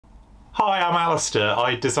Hi, I'm Alistair.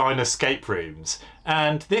 I design escape rooms,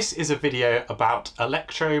 and this is a video about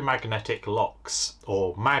electromagnetic locks,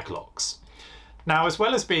 or Maglocks. Now, as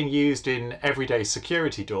well as being used in everyday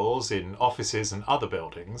security doors in offices and other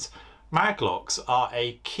buildings, Maglocks are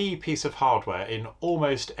a key piece of hardware in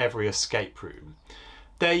almost every escape room.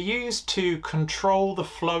 They're used to control the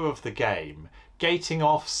flow of the game, gating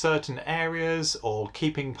off certain areas or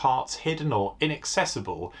keeping parts hidden or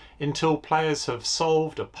inaccessible until players have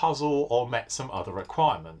solved a puzzle or met some other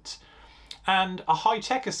requirement. And a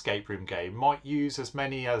high-tech escape room game might use as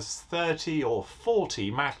many as 30 or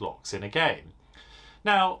 40 Maglocks in a game.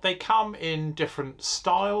 Now, they come in different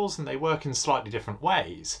styles and they work in slightly different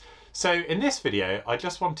ways. So in this video, I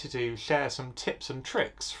just wanted to share some tips and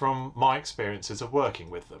tricks from my experiences of working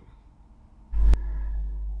with them.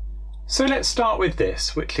 So let's start with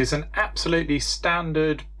this, which is an absolutely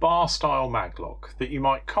standard bar-style Maglock that you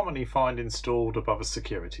might commonly find installed above a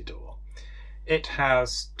security door. It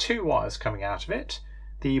has two wires coming out of it.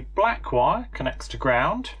 The black wire connects to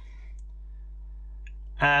ground,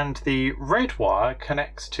 and the red wire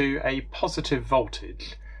connects to a positive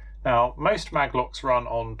voltage. Now, most Maglocks run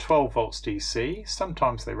on 12 volts DC,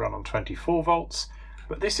 sometimes they run on 24 volts,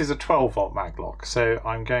 but this is a 12 volt Maglock, so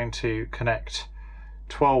I'm going to connect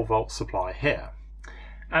 12 volt supply here.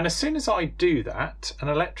 And as soon as I do that, an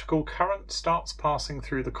electrical current starts passing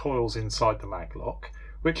through the coils inside the Maglock,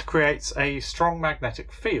 which creates a strong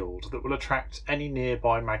magnetic field that will attract any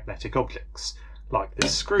nearby magnetic objects, like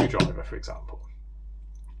this screwdriver, for example.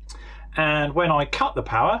 And when I cut the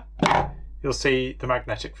power, you'll see the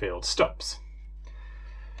magnetic field stops.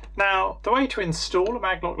 Now, the way to install a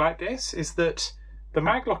Maglock like this is that the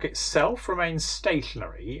Maglock itself remains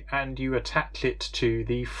stationary and you attach it to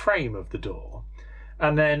the frame of the door.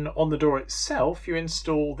 And then on the door itself you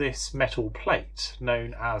install this metal plate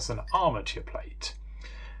known as an armature plate.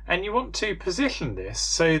 And you want to position this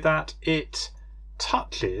so that it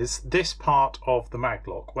touches this part of the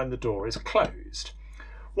Maglock when the door is closed.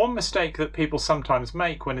 One mistake that people sometimes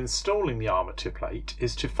make when installing the armature plate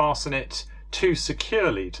is to fasten it too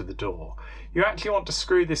securely to the door. You actually want to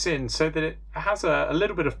screw this in so that it has a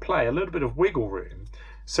little bit of play, a little bit of wiggle room,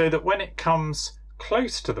 so that when it comes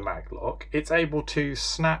close to the Maglock, it's able to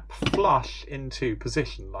snap flush into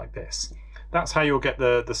position like this. That's how you'll get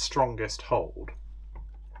the strongest hold.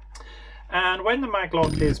 And when the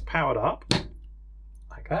Maglock is powered up,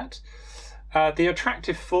 like that, the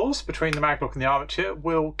attractive force between the Maglock and the armature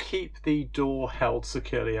will keep the door held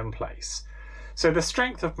securely in place. So the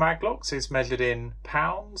strength of Maglocks is measured in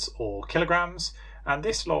pounds or kilograms, and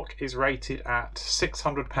this lock is rated at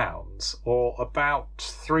 600 pounds or about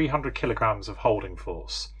 300 kilograms of holding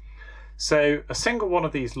force. So a single one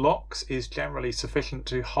of these locks is generally sufficient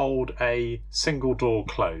to hold a single door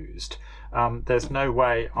closed. There's no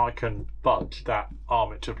way I can budge that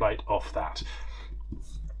armature plate off that.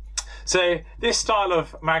 So this style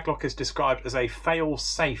of Maglock is described as a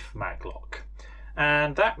fail-safe Maglock.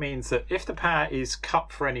 And that means that if the power is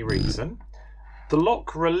cut for any reason, the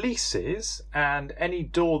lock releases and any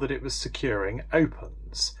door that it was securing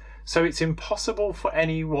opens. So it's impossible for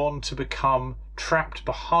anyone to become trapped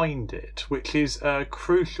behind it, which is a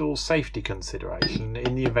crucial safety consideration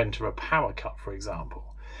in the event of a power cut, for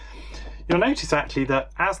example. You'll notice actually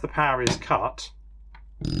that as the power is cut,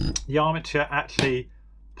 the armature actually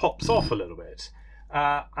pops off a little bit.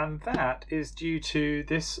 And that is due to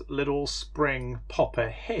this little spring popper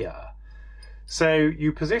here. So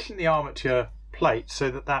you position the armature plate so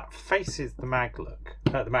that that faces the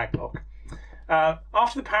Maglock.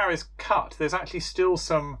 After the power is cut, there's actually still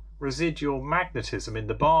some residual magnetism in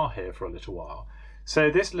the bar here for a little while. So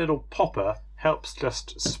this little popper helps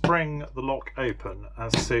just spring the lock open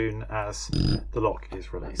as soon as the lock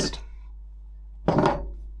is released.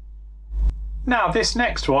 Now, this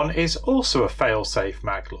next one is also a fail-safe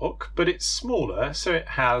Maglock, but it's smaller, so it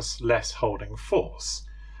has less holding force.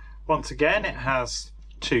 Once again, it has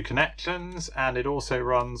two connections and it also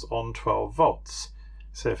runs on 12 volts.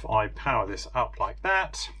 So if I power this up like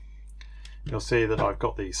that, you'll see that I've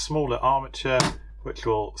got the smaller armature which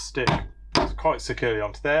will stick quite securely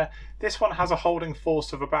onto there. This one has a holding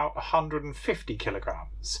force of about 150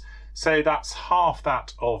 kilograms. So that's half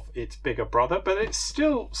that of its bigger brother, but it's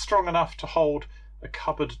still strong enough to hold a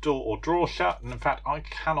cupboard door or drawer shut, and in fact I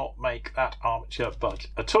cannot make that armature budge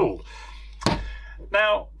at all.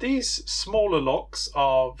 Now, these smaller locks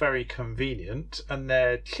are very convenient and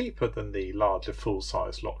they're cheaper than the larger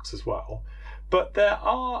full-size locks as well, but there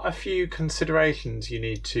are a few considerations you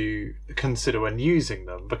need to consider when using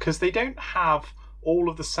them, because they don't have all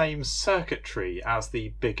of the same circuitry as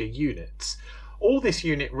the bigger units. All this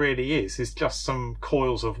unit really is just some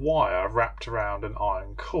coils of wire wrapped around an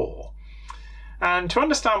iron core. And to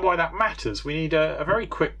understand why that matters, we need a very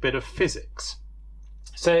quick bit of physics.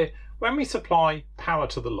 So when we supply power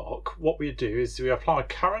to the lock, what we do is we apply a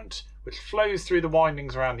current which flows through the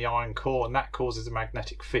windings around the iron core, and that causes a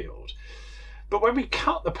magnetic field. But when we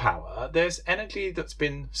cut the power, there's energy that's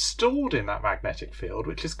been stored in that magnetic field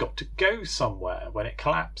which has got to go somewhere when it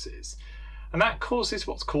collapses. And that causes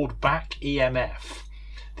what's called back EMF.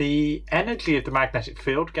 The energy of the magnetic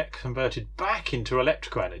field gets converted back into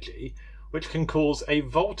electrical energy, which can cause a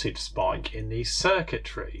voltage spike in the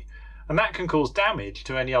circuitry. And that can cause damage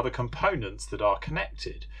to any other components that are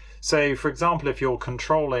connected. So, for example, if you're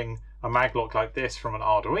controlling a Maglock like this from an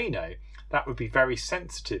Arduino, that would be very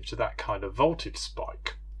sensitive to that kind of voltage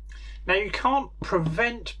spike. Now, you can't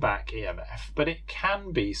prevent back EMF, but it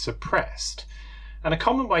can be suppressed. And a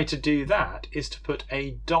common way to do that is to put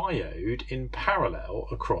a diode in parallel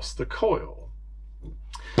across the coil.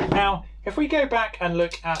 Now, if we go back and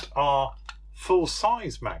look at our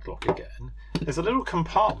full-size Maglock again, there's a little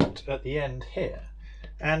compartment at the end here.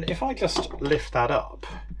 And if I just lift that up,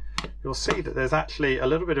 you'll see that there's actually a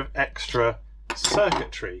little bit of extra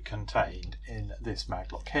circuitry contained in this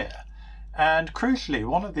Maglock here. And crucially,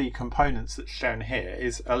 one of the components that's shown here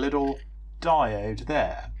is a little diode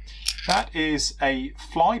there. That is a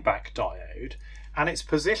flyback diode, and it's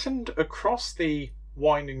positioned across the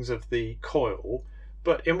windings of the coil,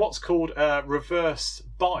 but in what's called a reverse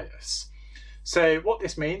bias. So what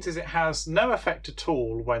this means is it has no effect at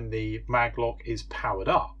all when the Maglock is powered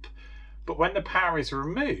up, but when the power is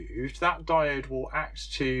removed, that diode will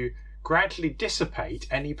act to gradually dissipate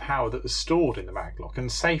any power that was stored in the Maglock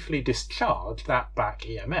and safely discharge that back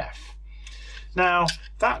EMF. Now,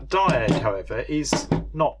 that diode, however, is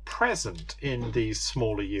not present in these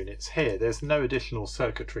smaller units here. There's no additional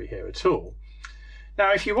circuitry here at all.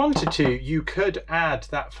 Now, if you wanted to, you could add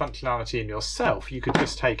that functionality in yourself. You could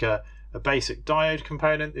just take a basic diode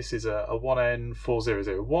component. This is a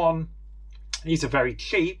 1N4001. These are very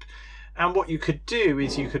cheap. And what you could do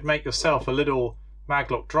is you could make yourself a little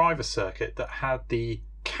Maglock driver circuit that had the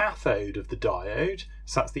cathode of the diode.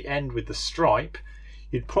 So that's the end with the stripe.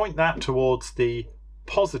 You'd point that towards the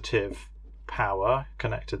positive power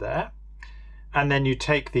connector there. And then you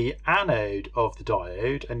take the anode of the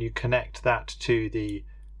diode and you connect that to the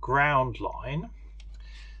ground line.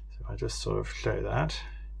 So I just sort of show that.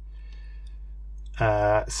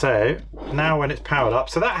 So now when it's powered up,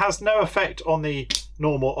 so that has no effect on the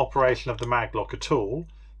normal operation of the Maglock at all.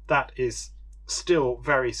 That is still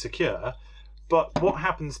very secure. But what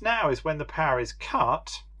happens now is when the power is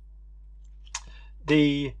cut,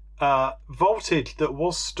 the voltage that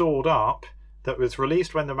was stored up, that was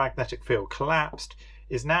released when the magnetic field collapsed,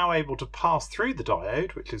 is now able to pass through the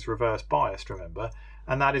diode, which is reverse biased, remember,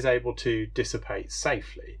 and that is able to dissipate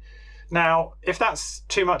safely. Now, if that's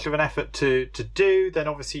too much of an effort to do, then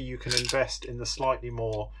obviously you can invest in the slightly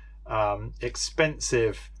more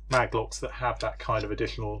expensive Maglocks that have that kind of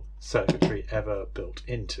additional circuitry ever built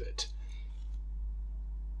into it.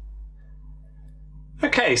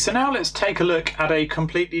 Okay, so now let's take a look at a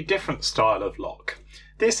completely different style of lock.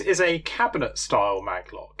 This is a cabinet style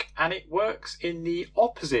Maglock, and it works in the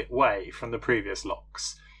opposite way from the previous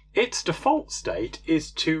locks. Its default state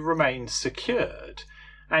is to remain secured,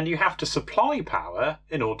 and you have to supply power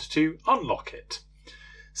in order to unlock it.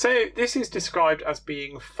 So this is described as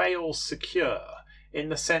being fail secure, in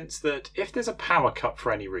the sense that if there's a power cut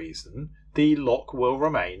for any reason, the lock will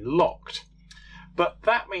remain locked. But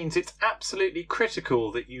that means it's absolutely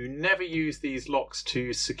critical that you never use these locks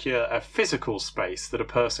to secure a physical space that a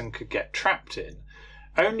person could get trapped in.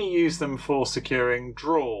 Only use them for securing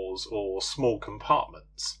drawers or small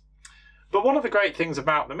compartments. But one of the great things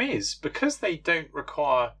about them is, because they don't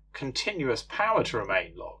require continuous power to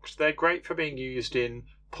remain locked, they're great for being used in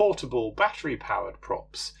portable battery-powered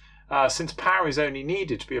props, since power is only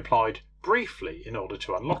needed to be applied briefly in order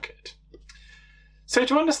to unlock it. So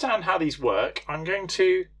to understand how these work, I'm going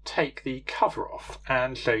to take the cover off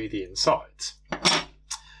and show you the insides.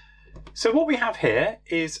 So what we have here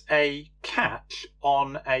is a catch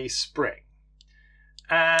on a spring.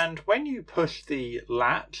 And when you push the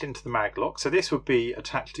latch into the Maglock, so this would be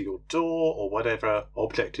attached to your door or whatever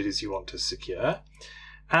object it is you want to secure,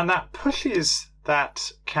 and that pushes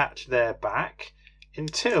that catch there back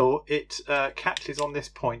until it catches on this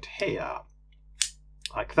point here,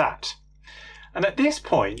 like that. And at this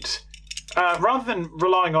point, rather than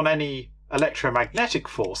relying on any electromagnetic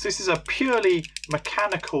force, this is a purely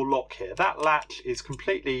mechanical lock here. That latch is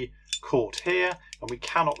completely caught here and we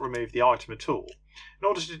cannot remove the item at all. In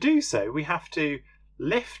order to do so, we have to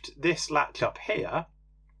lift this latch up here,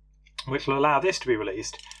 which will allow this to be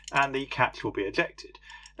released, and the catch will be ejected.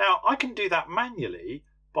 Now I can do that manually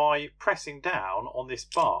by pressing down on this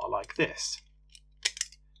bar like this.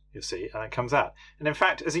 You'll see, and it comes out. And in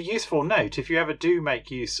fact, as a useful note, if you ever do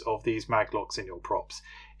make use of these Maglocks in your props,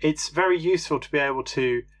 it's very useful to be able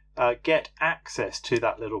to get access to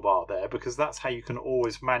that little bar there, because that's how you can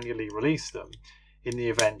always manually release them in the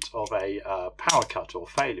event of a power cut or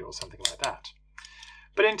failure or something like that.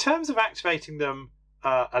 But in terms of activating them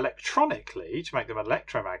electronically, to make them an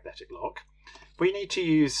electromagnetic lock, we need to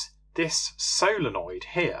use this solenoid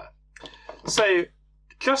here. So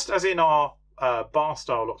just as in our bar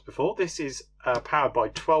style locks before, this is powered by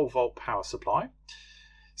 12 volt power supply.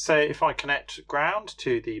 So if I connect ground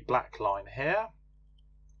to the black line here,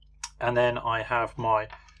 and then I have my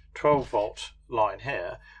 12 volt line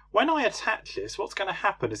here, when I attach this, what's going to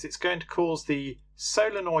happen is it's going to cause the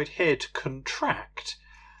solenoid here to contract,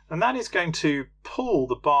 and that is going to pull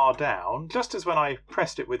the bar down just as when I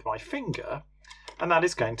pressed it with my finger, and that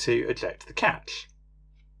is going to eject the catch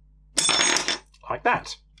like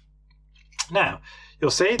that. Now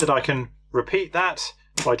you'll see that I can repeat that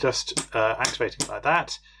by just activating it like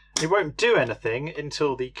that. It won't do anything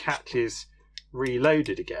until the catch is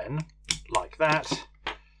reloaded again like that,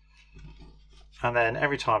 and then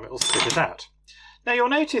every time it will spit it out. Now you'll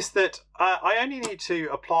notice that I only need to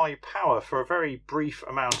apply power for a very brief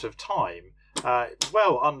amount of time,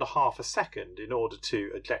 well under half a second, in order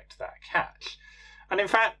to eject that catch. And in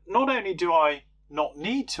fact, not only do I not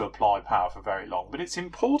need to apply power for very long, but it's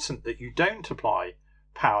important that you don't apply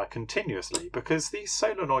power continuously, because these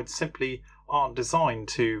solenoids simply aren't designed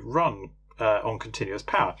to run on continuous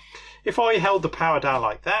power. If I held the power down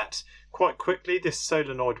like that, quite quickly this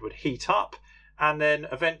solenoid would heat up, and then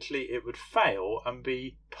eventually it would fail and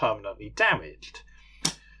be permanently damaged.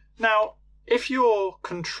 Now, if you're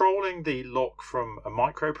controlling the lock from a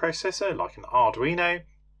microprocessor like an Arduino,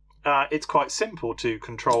 it's quite simple to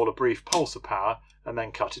control a brief pulse of power and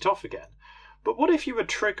then cut it off again. But what if you were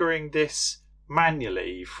triggering this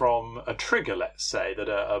manually from a trigger, let's say, that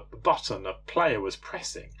a button a player was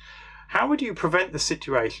pressing? How would you prevent the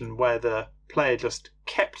situation where the player just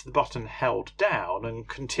kept the button held down and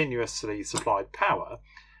continuously supplied power?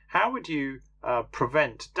 How would you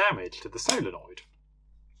prevent damage to the solenoid?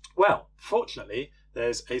 Well, fortunately,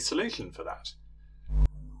 there's a solution for that.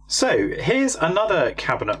 So here's another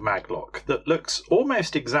Cabinet Maglock that looks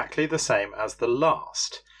almost exactly the same as the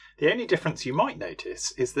last. The only difference you might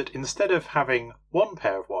notice is that instead of having one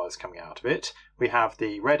pair of wires coming out of it, we have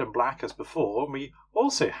the red and black as before, and we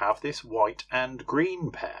also have this white and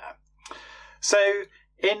green pair. So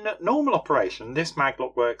in normal operation, this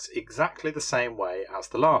Maglock works exactly the same way as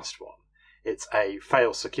the last one. It's a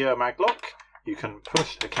fail secure Maglock. You can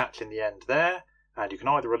push the catch in the end there, and you can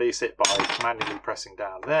either release it by manually pressing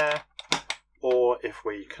down there, or if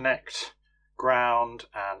we connect ground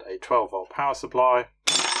and a 12 volt power supply,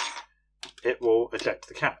 it will eject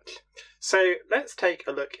the catch. So let's take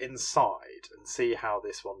a look inside and see how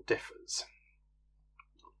this one differs.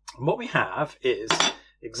 And what we have is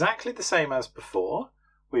exactly the same as before.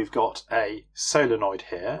 We've got a solenoid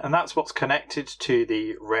here, and that's what's connected to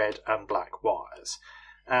the red and black wires.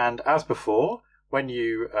 And as before, when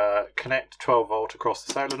you connect 12 volt across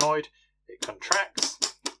the solenoid, it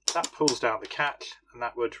contracts, that pulls down the catch, and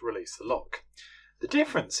that would release the lock. The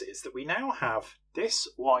difference is that we now have this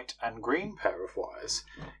white and green pair of wires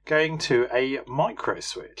going to a micro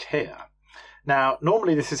switch here. Now,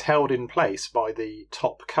 normally this is held in place by the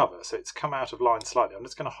top cover, so it's come out of line slightly. I'm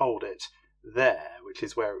just going to hold it there, which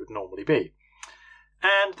is where it would normally be.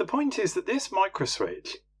 And the point is that this micro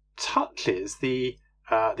switch touches the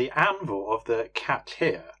anvil of the catch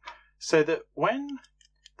here, so that when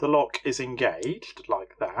the lock is engaged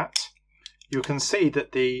like that, you can see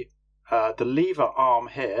that the lever arm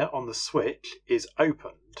here on the switch is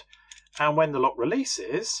opened, and when the lock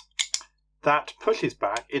releases, that pushes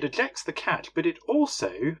back, it ejects the catch, but it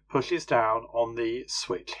also pushes down on the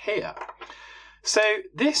switch here. So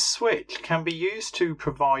this switch can be used to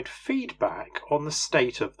provide feedback on the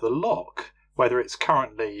state of the lock, whether it's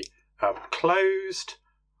currently closed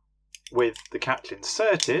with the catch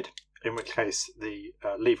inserted, in which case the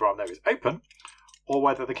lever arm there is open, or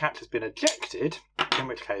whether the catch has been ejected, in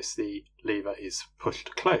which case the lever is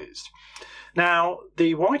pushed closed. Now,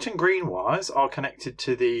 the white and green wires are connected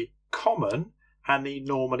to the common and the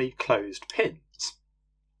normally closed pins.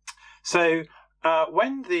 So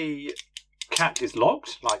when the catch is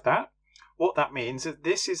locked like that, what that means is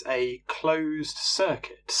this is a closed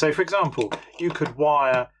circuit. So for example, you could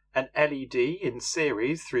wire an LED in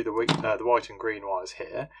series through the white and green wires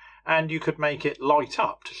here, and you could make it light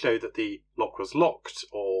up to show that the lock was locked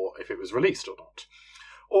or if it was released or not.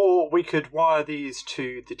 Or we could wire these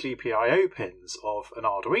to the GPIO pins of an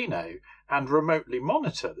Arduino and remotely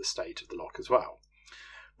monitor the state of the lock as well.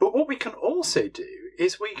 But what we can also do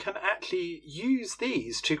is we can actually use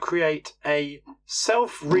these to create a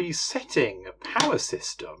self-resetting power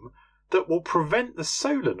system that will prevent the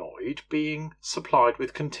solenoid being supplied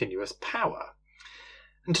with continuous power.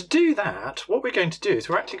 And to do that, what we're going to do is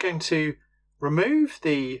we're actually going to remove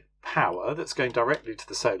the power that's going directly to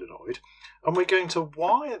the solenoid, and we're going to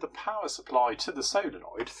wire the power supply to the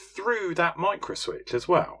solenoid through that micro switch as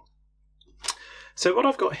well. So what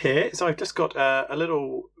I've got here is I've just got a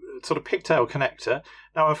little sort of pigtail connector.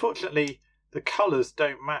 Now unfortunately the colours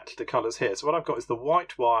don't match the colours here, so what I've got is the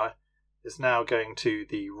white wire is now going to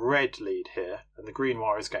the red lead here and the green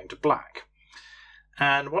wire is going to black.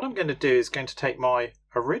 And what I'm going to do is going to take my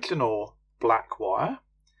original black wire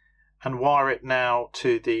and wire it now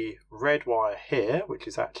to the red wire here, which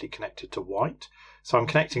is actually connected to white. So I'm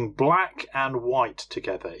connecting black and white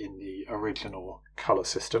together in the original colour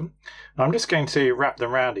system. Now I'm just going to wrap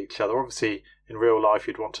them around each other. Obviously in real life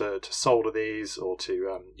you'd want to solder these or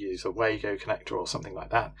to use a Wago connector or something like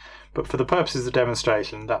that. But for the purposes of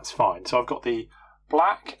demonstration, that's fine. So I've got the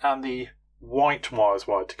black and the white wires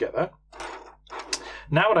wired together.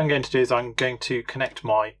 Now what I'm going to do is I'm going to connect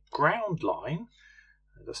my ground line,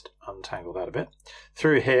 just untangle that a bit,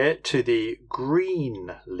 through here to the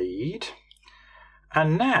green lead.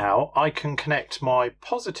 And now I can connect my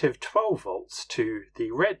positive 12 volts to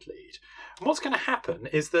the red lead. And what's going to happen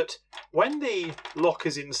is that when the lock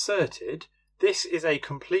is inserted, this is a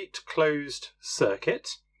complete closed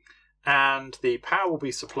circuit and the power will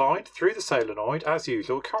be supplied through the solenoid as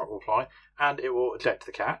usual, current will apply, and it will eject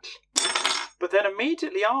the catch. But then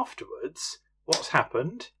immediately afterwards, what's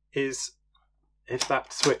happened is, if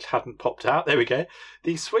that switch hadn't popped out, there we go,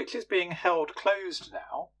 the switch is being held closed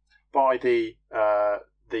now by the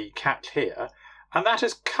catch here, and that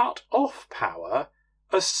has cut off power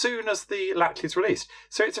as soon as the latch is released.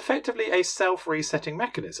 So it's effectively a self-resetting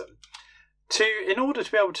mechanism. In order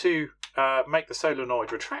to be able to make the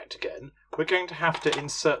solenoid retract again, we're going to have to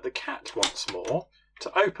insert the catch once more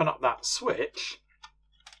to open up that switch,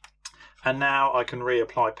 and now I can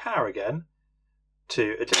reapply power again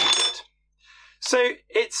to eject it. So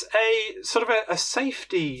it's a sort of a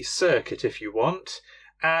safety circuit if you want,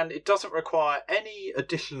 and it doesn't require any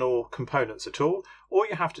additional components at all. All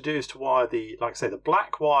you have to do is to wire like I say, the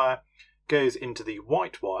black wire goes into the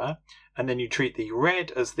white wire, and then you treat the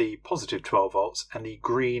red as the positive 12 volts and the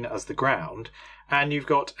green as the ground, and you've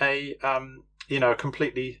got a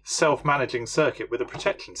completely self-managing circuit with a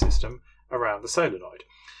protection system around the solenoid.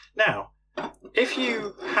 Now, if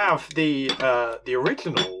you have the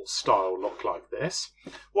original style lock like this,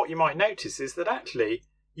 what you might notice is that actually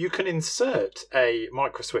you can insert a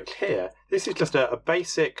micro switch here. This is just a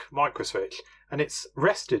basic micro switch, and it's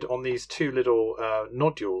rested on these two little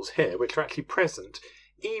nodules here, which are actually present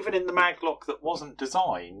even in the Maglock that wasn't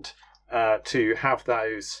designed to have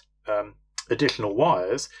those additional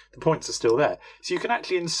wires. The points are still there. So you can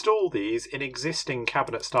actually install these in existing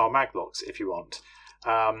cabinet style Maglocks if you want.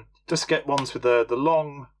 Just get ones with the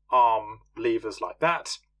long arm levers like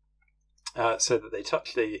that, so that they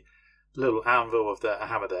touch the little anvil of the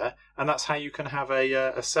hammer there, and that's how you can have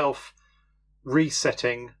a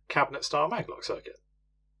self-resetting cabinet style Maglock circuit.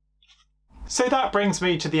 So that brings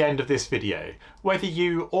me to the end of this video. Whether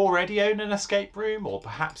you already own an escape room or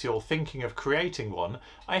perhaps you're thinking of creating one,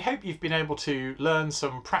 I hope you've been able to learn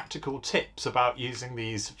some practical tips about using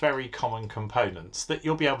these very common components that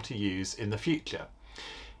you'll be able to use in the future.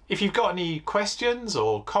 If you've got any questions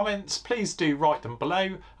or comments, please do write them below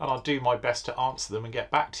and I'll do my best to answer them and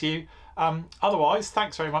get back to you. Otherwise,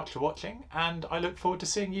 thanks very much for watching, and I look forward to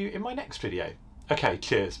seeing you in my next video. Okay,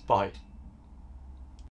 cheers, bye.